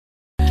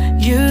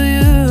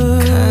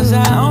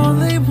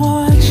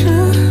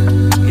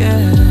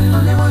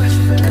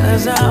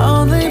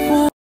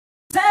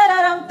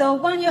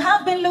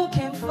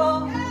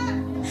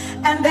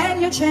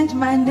change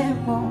my name.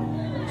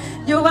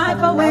 You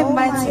wipe away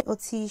my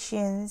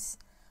Otisians.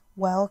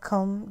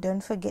 Welcome.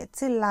 Don't forget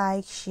to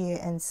like, share,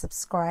 and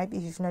subscribe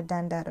if you've not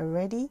done that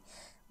already.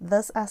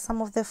 These are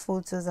some of the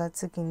photos I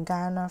took in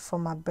Ghana for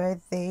my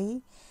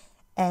birthday.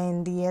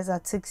 And yes, I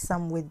took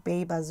some with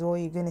Babe as well.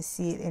 You're going to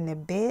see it in a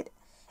bit.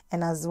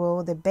 And as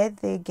well, the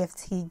birthday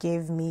gift he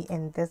gave me.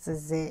 And this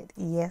is it.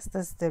 Yes,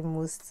 this is the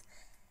most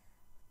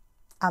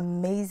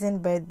amazing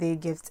birthday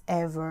gift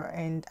ever.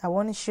 And I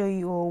want to show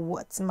you all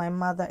what my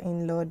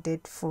mother-in-law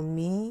did for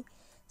me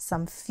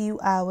some few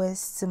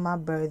hours to my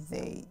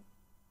birthday.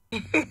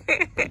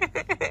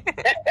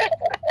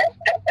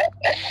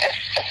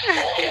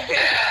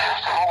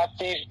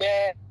 Happy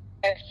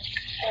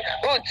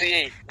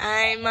birthday.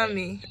 Hi,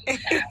 mommy.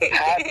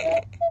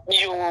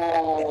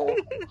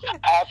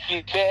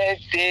 Happy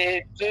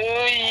birthday to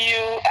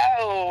you.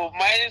 Oh,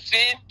 my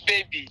sweet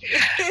baby.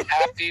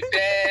 Happy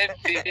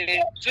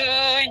birthday to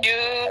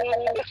you.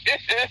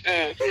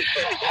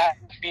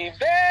 Happy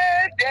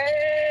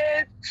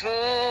birthday to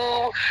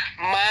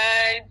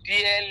my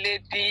dear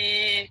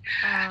lady.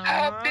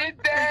 Happy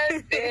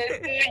birthday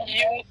to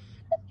you.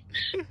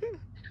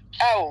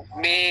 Oh,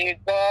 may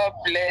God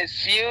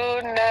bless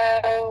you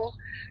now.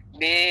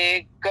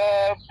 May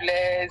God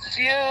bless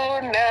you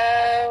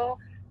now.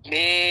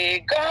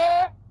 May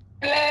God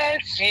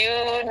bless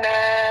you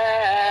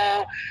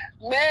now.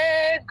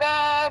 May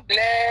God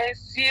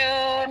bless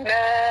you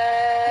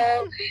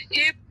now.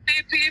 Hip,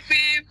 hip, hip,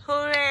 hip.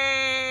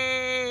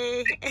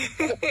 Hooray!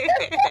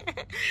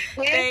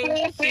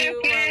 Thank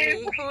you,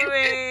 mommy.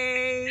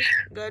 Hooray!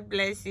 God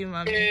bless you,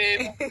 mommy.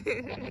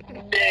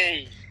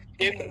 Amen.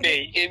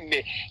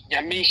 Amen.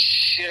 Yami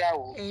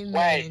shirawo.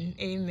 Amen.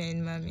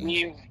 Amen, mommy.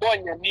 Ni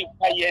bonya ni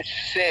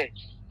bayese.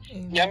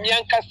 Yami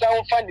ankasa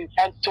onfa ni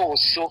tanto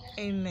so.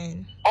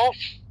 Amen.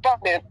 Onfa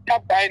me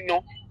tabai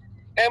no.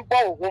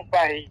 Embo wo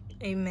bai.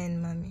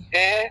 Amen, mommy.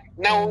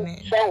 Now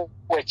so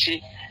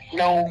wechi.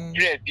 Now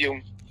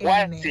rebium.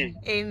 Amen.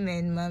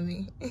 Amen,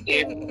 mommy.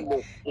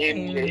 Amen.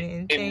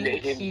 Amen.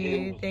 Thank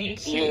you.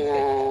 Thank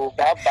you.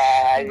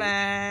 Bye-bye.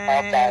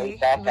 Bye.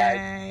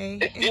 Bye-bye.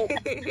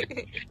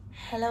 Bye.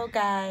 Hello,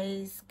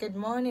 guys. Good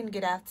morning,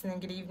 good afternoon,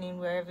 good evening,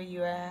 wherever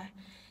you are.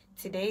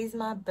 Today is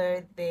my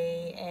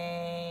birthday,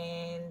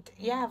 and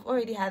yeah, I've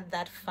already had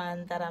that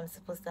fun that I'm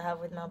supposed to have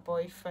with my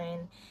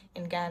boyfriend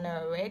in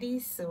Ghana already,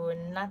 so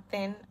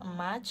nothing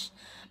much.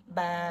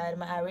 But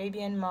my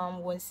Arabian mom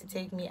wants to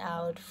take me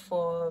out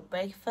for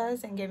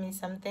breakfast and get me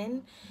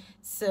something.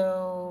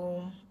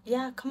 So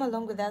yeah, come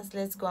along with us.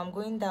 Let's go. I'm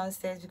going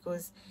downstairs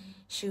because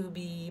she'll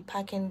be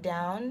packing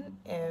down.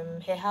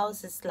 Her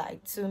house is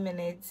like 2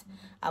 minutes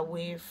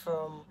away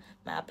from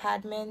my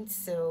apartment,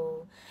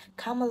 so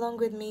come along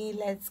with me.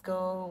 Let's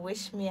go.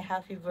 Wish me a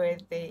happy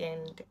birthday.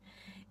 And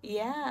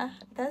yeah,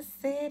 that's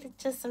it.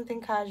 Just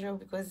something casual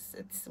because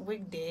it's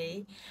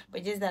weekday,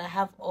 but just that I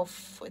have off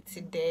for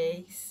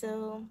today.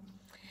 So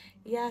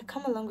yeah,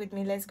 come along with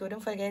me. Let's go.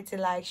 Don't forget to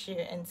like,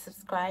 share, and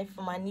subscribe.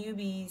 For my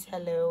newbies,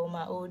 hello.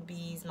 My old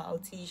bees, my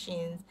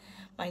Otisians,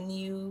 my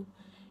new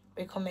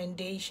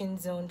recommendation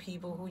zone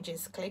people who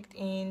just clicked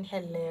in,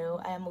 hello.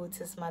 I am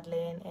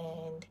Otismadaline,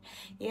 and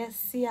yes,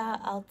 see ya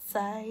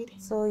outside.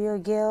 So your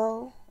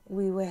girl,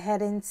 we were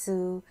heading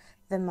to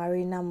the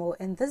Marina Mall,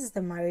 and this is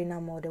the Marina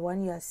Mall, the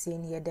one you are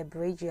seeing here, the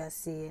bridge you are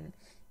seeing.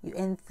 You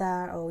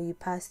enter or you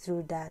pass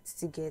through that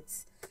to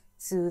get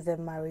to the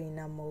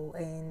Marina Mall,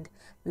 and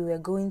we were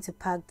going to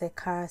park the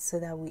car so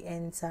that we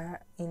enter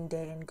in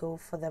there and go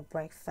for the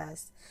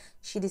breakfast.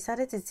 She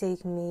decided to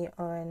take me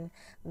on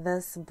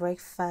this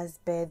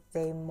breakfast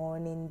birthday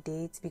morning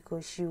date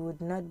because she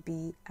would not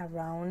be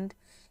around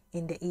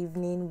in the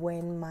evening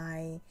when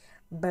my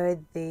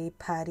birthday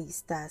party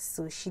starts.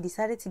 So she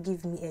decided to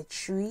give me a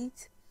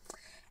treat,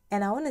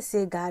 and I want to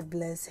say God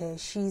bless her.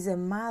 She's a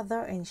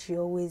mother and she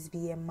always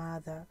be a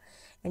mother.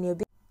 And your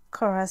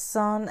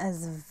croissant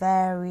is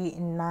very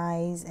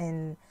nice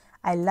and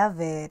I love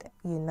it,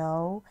 you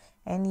know.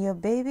 And your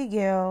baby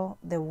girl,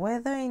 the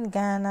weather in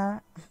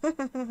Ghana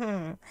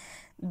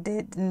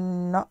did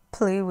not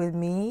play with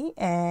me,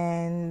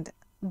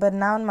 but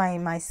now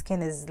my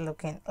skin is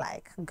looking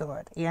like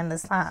good, you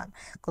understand,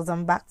 because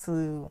I'm back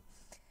to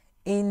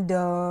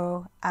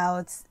indoor,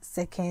 out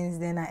seconds,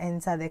 then I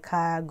enter the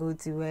car, go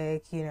to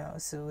work, you know.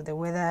 So the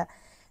weather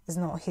is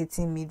not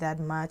hitting me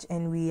that much,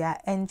 and we are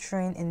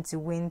entering into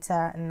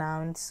winter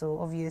now, so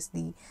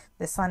obviously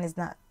the sun is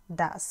not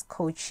that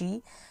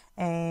scorchy.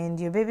 And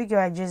your baby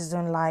girl, I just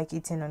don't like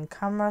eating on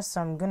camera,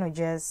 so I'm gonna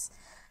just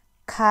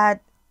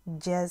cut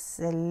just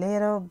a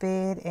little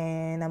bit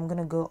and I'm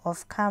gonna go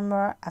off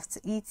camera.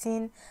 After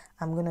eating,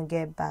 I'm gonna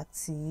get back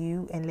to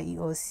you and let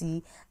you all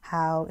see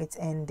how it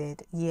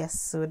ended. Yes,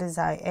 so this is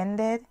how it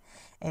ended,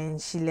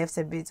 and she left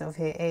a bit of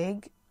her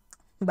egg,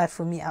 but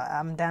for me,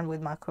 I'm done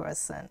with my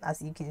croissant,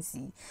 as you can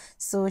see.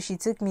 So she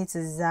took me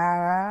to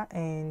Zara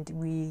and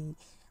we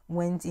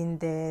went in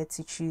there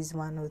to choose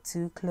 1 or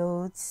 2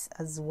 clothes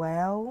as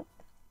well.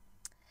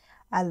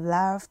 I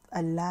love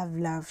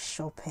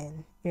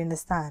shopping. You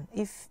understand?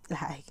 If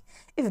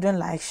you don't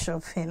like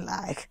shopping,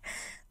 like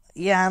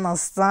Yeah, I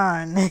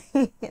understand.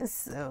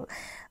 So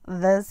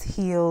those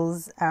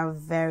heels are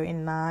very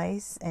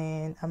nice,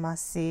 and I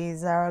must say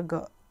Zara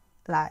got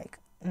like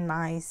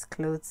nice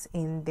clothes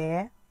in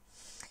there.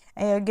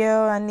 And your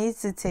girl, I need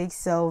to take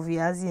selfie,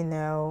 as you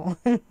know.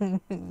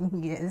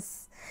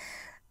 Yes.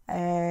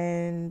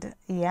 And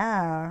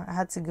yeah, I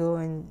had to go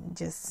and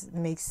just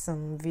make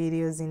some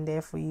videos in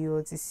there for you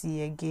all to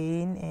see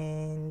again.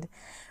 And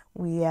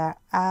we are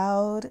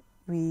out.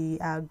 We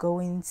are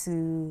going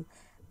to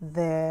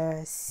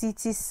the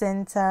city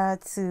center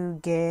to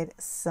get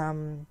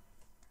some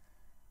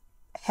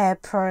hair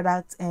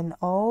products and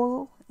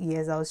all.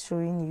 Yes, I was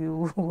showing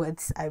you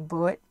what I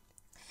bought.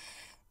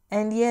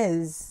 And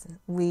yes,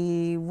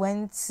 we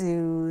went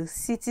to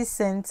city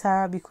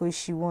center because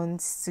she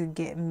wants to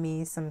get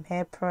me some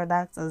hair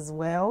products as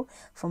well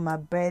for my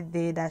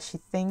birthday that she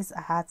thinks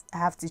I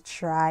have to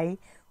try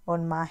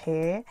on my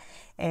hair.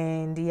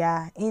 And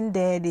yeah, in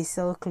there they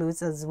sell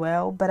clothes as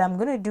well, but I'm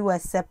gonna do a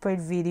separate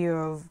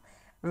video of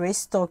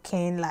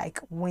restocking like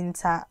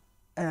winter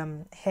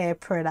hair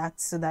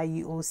products so that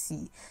you all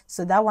see.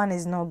 So that one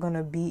is not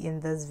gonna be in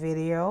this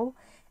video.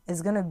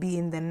 It's gonna be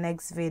in the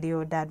next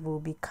video that will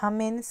be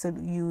coming, so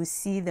you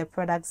see the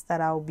products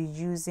that I'll be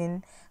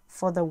using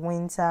for the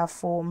winter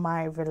for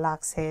my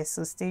relaxed hair.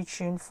 So stay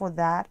tuned for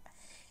that.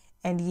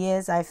 And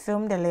yes, I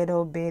filmed a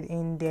little bit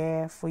in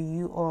there for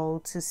you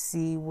all to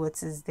see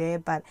what is there,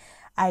 but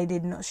I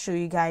did not show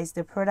you guys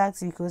the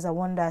products because I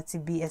want that to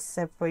be a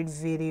separate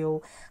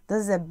video.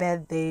 This is a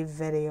birthday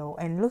video,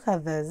 and look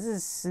at this. This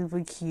is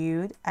super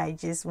cute. I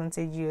just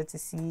wanted you to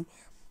see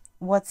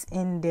what's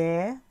in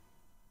there.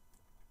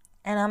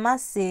 And I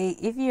must say,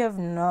 if you have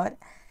not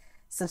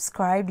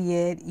subscribed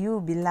yet, you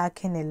will be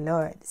lacking a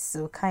lot.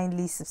 So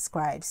kindly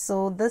subscribe.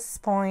 So this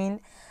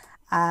point,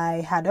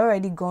 I had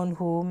already gone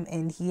home,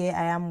 and here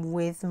I am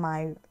with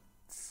my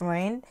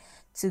friend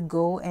to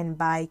go and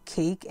buy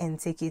cake and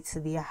take it to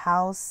their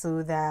house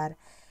so that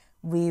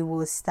we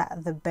will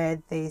start the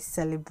birthday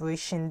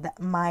celebration,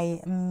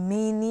 my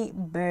mini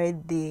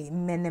birthday,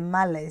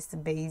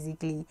 minimalist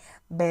basically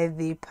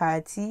birthday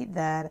party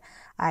that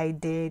I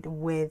did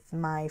with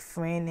my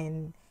friend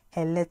and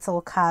her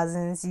little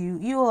cousins.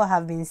 You all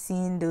have been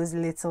seeing those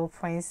little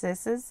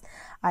princesses.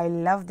 I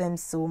love them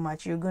so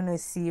much. You're gonna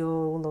see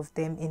all of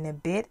them in a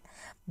bit,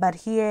 but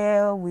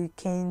here we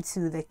came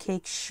to the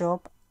cake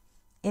shop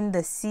in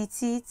the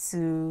city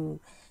to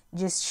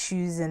just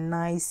choose a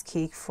nice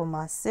cake for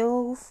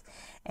myself,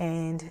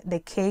 and the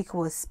cake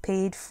was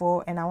paid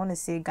for, and I want to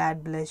say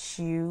God bless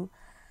you.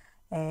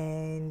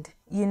 And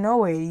you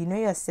know it, you know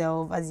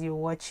yourself as you're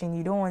watching,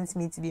 you don't want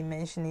me to be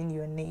mentioning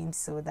your name,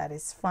 so that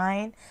is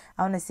fine.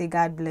 I want to say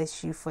God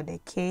bless you for the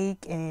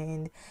cake,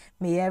 and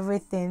may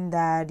everything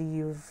that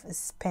you've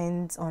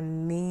spent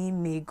on me,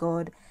 may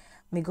God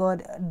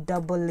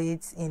double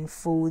it in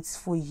folds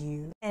for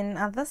you. And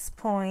at this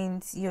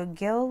point, your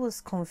girl was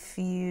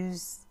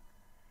confused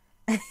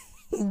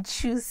in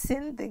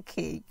choosing the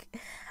cake.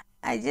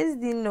 I just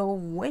didn't know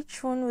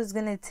which one was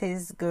gonna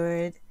taste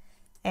good,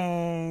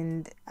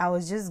 and I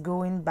was just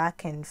going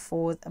back and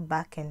forth,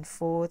 back and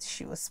forth.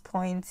 She was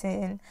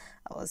pointing,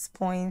 I was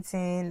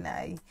pointing.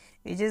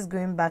 We're just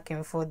going back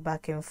and forth,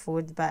 back and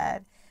forth.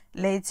 But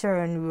later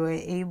on, we were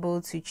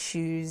able to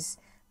choose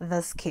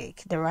this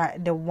cake,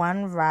 the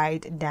one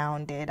right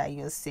down there that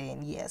you're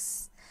saying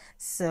yes.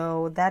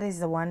 So that is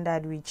the one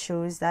that we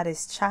chose. That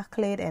is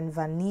chocolate and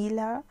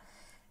vanilla,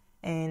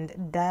 and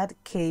that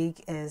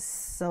cake is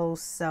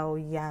so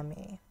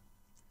yummy.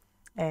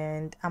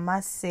 And I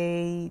must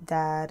say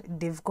that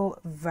they've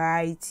got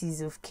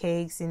varieties of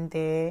cakes in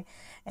there,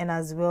 and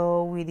as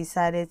well we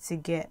decided to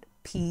get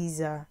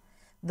pizza,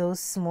 those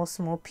small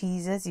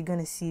pizzas. You're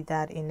gonna see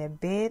that in a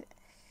bit.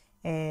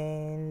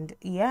 And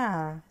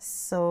yeah,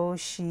 so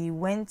she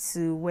went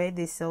to where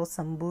they sell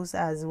sambusa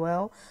as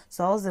well,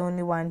 so I was the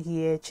only one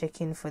here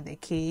checking for the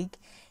cake,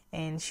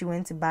 and she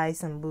went to buy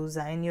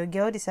sambusa, and your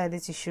girl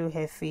decided to show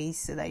her face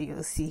so that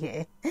you'll see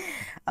her.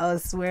 I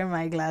was wearing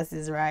my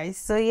glasses, right?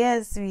 So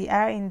yes, we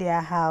are in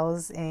their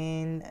house,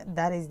 and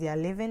that is their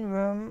living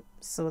room.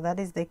 So that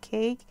is the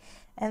cake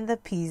and the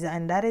pizza,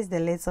 and that is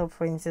the little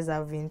princess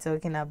I've been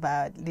talking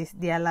about.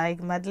 They are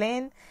like,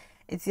 Madeleine,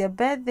 it's your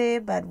birthday,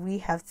 but we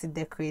have to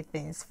decorate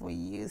things for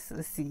you.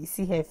 So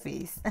see her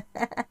face.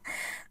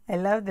 I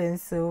love them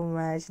so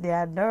much.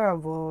 They're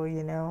adorable,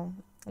 you know.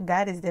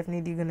 God is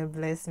definitely gonna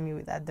bless me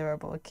with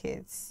adorable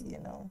kids, you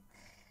know.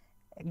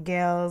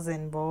 Girls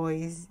and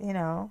boys, you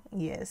know.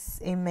 Yes,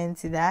 amen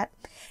to that.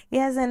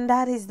 Yes, and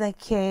that is the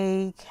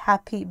cake.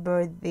 Happy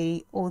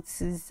birthday,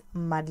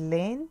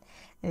 Otismadaline.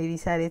 And they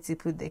decided to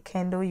put the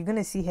candle. You're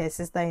gonna see her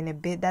sister in a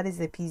bit. That is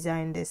the pizza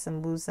and the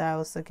sambusa I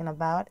was talking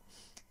about.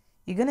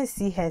 You're gonna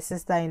see her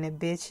sister in a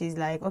bit. She's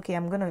like, okay,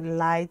 I'm gonna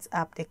light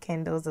up the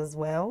candles as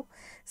well.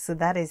 So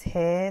that is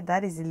her.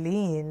 That is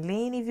Lean.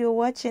 Lean, if you're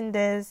watching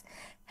this,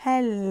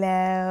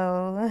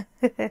 hello.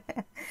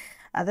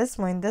 At this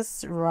point,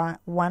 this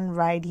one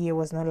right here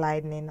was not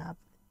lighting up.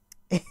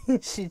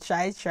 She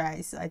tried,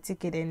 so I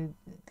took it and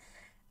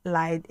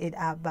light it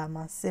up by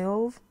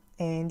myself.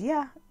 and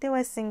yeah, they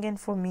were singing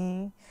for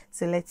me.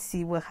 So let's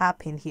see what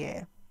happened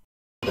here.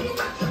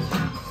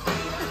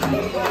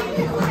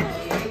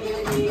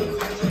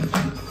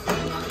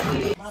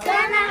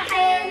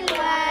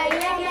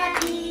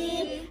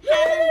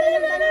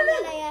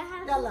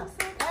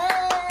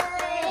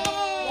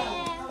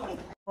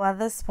 At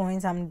this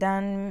point, I'm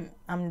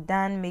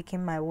done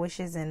making my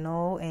wishes and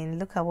all, and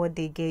look at what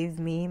they gave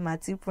me, my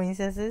two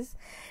princesses.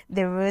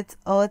 They wrote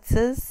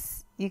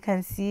Otis, you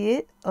can see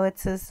it,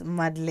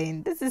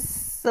 Otismadaline. This is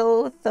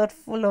so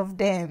thoughtful of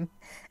them.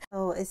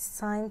 So it's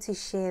time to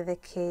share the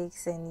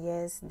cakes, and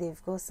yes,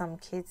 they've got some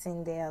kids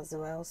in there as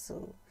well.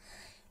 So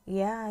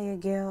yeah, your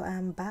girl,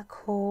 I'm back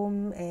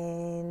home,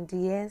 and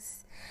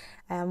yes,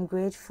 I am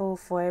grateful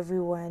for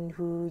everyone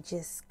who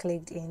just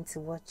clicked in to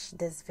watch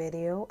this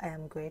video. I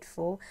am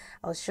grateful.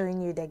 I was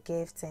showing you the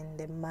gifts and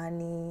the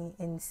money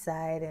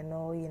inside and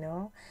all, you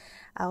know.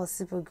 I was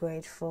super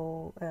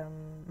grateful.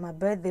 My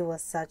birthday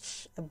was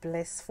such a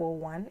blissful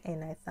one,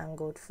 and I thank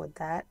God for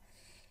that.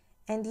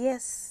 And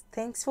yes,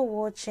 thanks for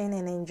watching,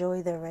 and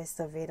enjoy the rest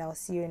of it. I'll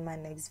see you in my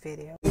next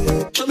video.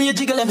 Show me a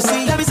jiggle, let me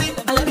see. Let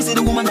me see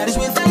the woman that is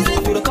with.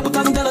 Put a couple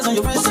 $1,000 on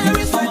your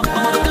wrist.